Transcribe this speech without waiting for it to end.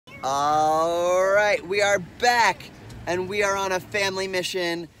All right, we are back, and we are on a family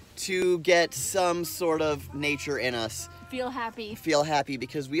mission to get some sort of nature in us. Feel happy. Feel happy,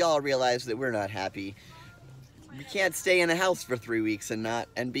 because we all realize that we're not happy. We can't stay in a house for 3 weeks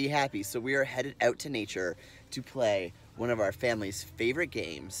and be happy. So we are headed out to nature to play one of our family's favorite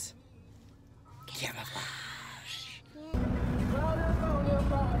games, Camouflage.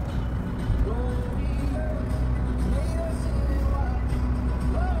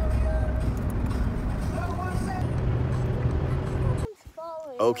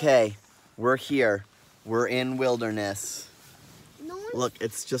 Okay, we're here. We're in wilderness. Look,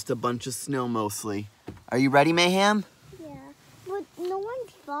 it's just a bunch of snow mostly. Are you ready, Mayhem? Yeah, but no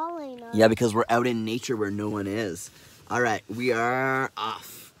one's following us. Yeah, because we're out in nature where no one is. All right, we are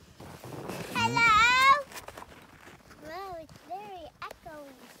off. Hello? Wow, it's very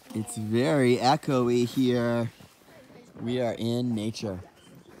echoey. It's very echoey here. We are in nature.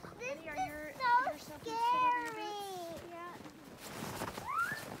 This is so scary.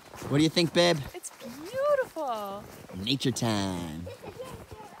 What do you think, babe? It's beautiful. Nature time.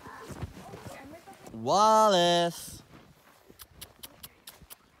 Wallace.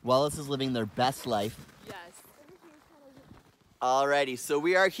 Wallace is living their best life. Yes. Alrighty, so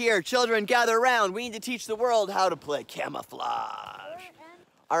we are here. Children, gather around. We need to teach the world how to play camouflage.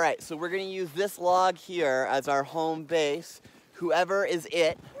 Alright, so we're gonna use this log here as our home base. Whoever is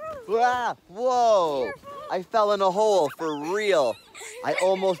it. Ah, whoa! I fell in a hole for real. I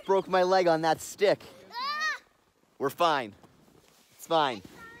almost broke my leg on that stick. We're fine. It's fine.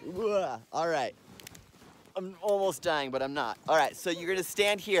 Alright. I'm almost dying, but I'm not. Alright, so you're gonna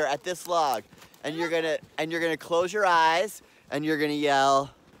stand here at this log, and you're gonna close your eyes, and you're gonna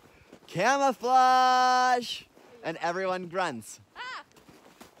yell, camouflage! And everyone grunts.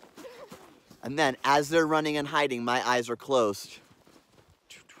 And then, as they're running and hiding, my eyes are closed.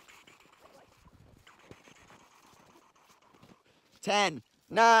 10,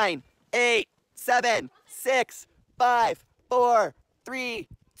 9, 8, 7, 6, 5, 4, 3,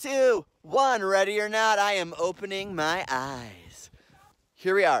 2, 1. Ready or not, I am opening my eyes.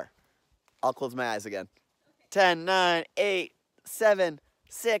 Here we are. I'll close my eyes again. 10, 9, 8, 7,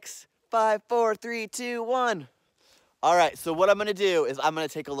 6, 5, 4, 3, 2, 1. All right, so what I'm gonna do is I'm gonna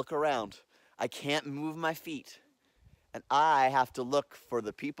take a look around. I can't move my feet, and I have to look for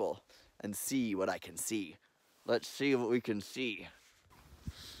the people and see what I can see. Let's see what we can see.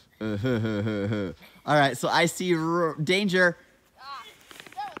 All right, so I see danger.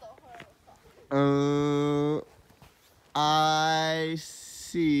 I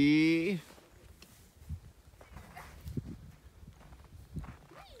see.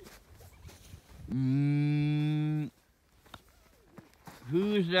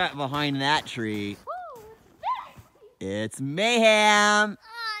 Who's that behind that tree? It's Mayhem.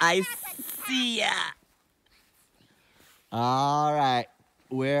 I see ya. All right.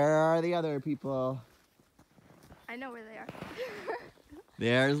 Where are the other people? I know where they are.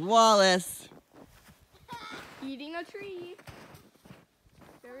 There's Wallace. Eating a tree.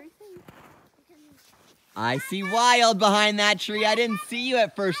 Very safe. I see Wild behind that tree. I didn't see you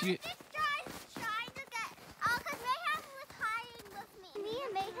at first. Trying to get, because Mayhem was hiding with me. Me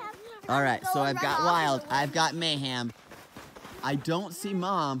and Mayhem. All right, so I've got Wild. I've got Mayhem. I don't see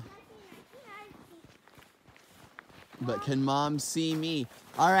Mom. But can Mom see me?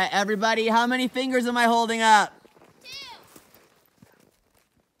 All right, everybody, how many fingers am I holding up?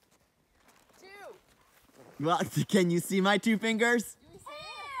 2. Well, can you see my 2 fingers? You see it?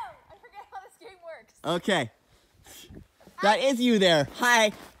 I forget how this game works. Okay. That is you there.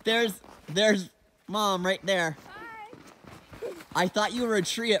 Hi. There's Mom right there. Hi. I thought you were a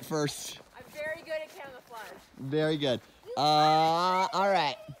tree at first. I'm very good at camouflage. Very good. All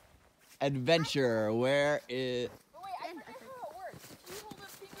right. Adventure, where is... But wait, I forget how it works. If you hold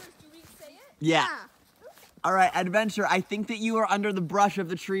up fingers, do we say it? Yeah. All right, Adventure, I think that you are under the brush of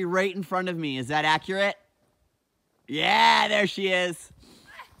the tree right in front of me. Is that accurate? Yeah, there she is.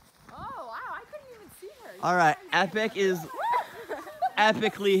 Oh, wow, I couldn't even see her. All right, Epic is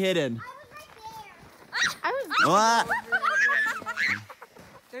epically hidden. I was What?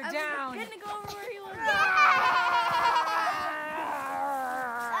 They're down. Couldn't go over where he was.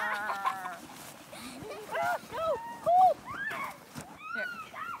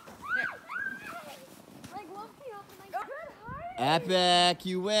 Epic,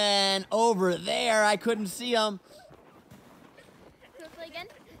 you win. Over there, I couldn't see him. Can we play again?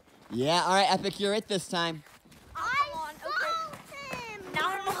 Yeah, all right, Epic, you're it this time. I saw him.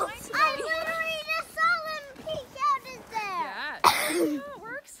 I literally just saw him peek out his there. Yeah. You know how it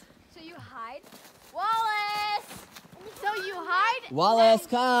works? So you hide. Wallace! So you hide Wallace,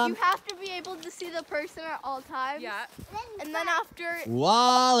 come. You have to be able to see the person at all times. Yeah. And then after,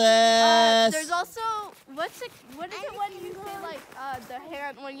 Wallace. there's also what is it when you say like the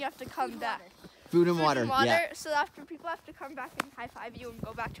hand when you have to come back? Food and water. Yeah. So after people have to come back and high five you and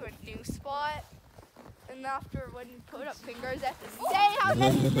go back to a new spot. And after when you put up fingers, they have to say how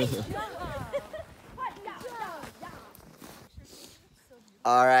many fingers.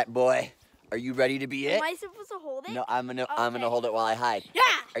 All right, boy. Are you ready to be it? Am I supposed to hold it? No, I'm gonna hold it while I hide. Yeah.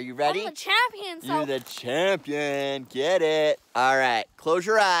 Are you ready? I'm the champion. So. You're the champion. Get it. All right. Close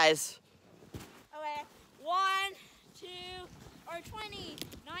your eyes. Okay. 1, 2, or 20,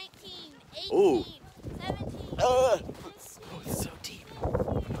 19, 18, Ooh. 17. Oh, it's so deep.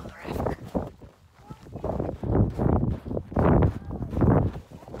 Mother effer.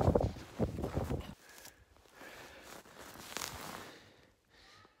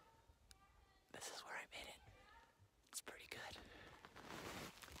 This is where I made it. It's pretty good.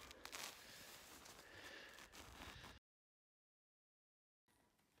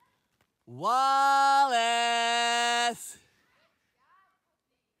 Wallace!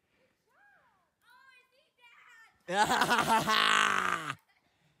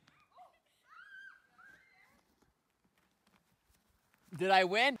 Did I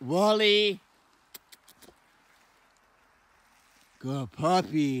win? Wally! Good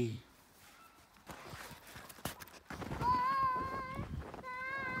puppy. 4, 5,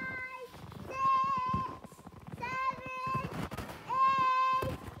 6, 7, 8,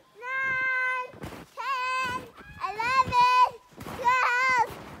 9, 10, 11, 12,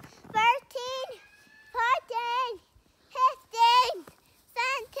 13, 14, 15,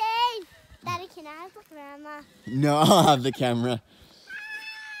 17. Daddy, can I have the camera? No, I'll have the camera.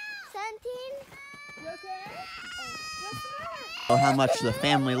 17. You okay? What's the matter? Oh, how much the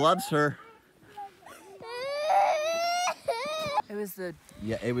family loves her. It was the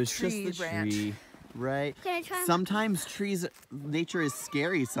Yeah, it was Tree just the branch. tree, right? Can I try? Sometimes nature is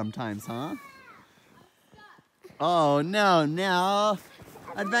scary sometimes, huh? Oh, no.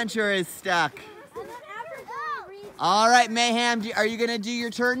 Adventure is stuck. And then after that, All right, Mayhem, are you gonna do your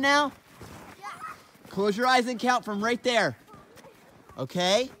turn now? yeah. Close your eyes and count from right there.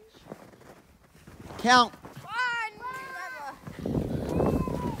 Okay? Count. 1, 2,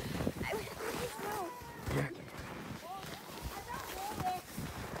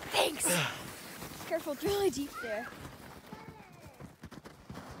 Thanks. Careful, it's really deep there.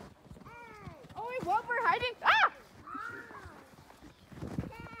 Oh wait, what? We're hiding. Ah!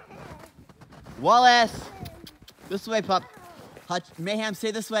 Wallace, this way, pup. Mayhem,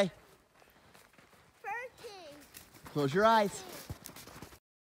 stay this way. 13. Close your eyes.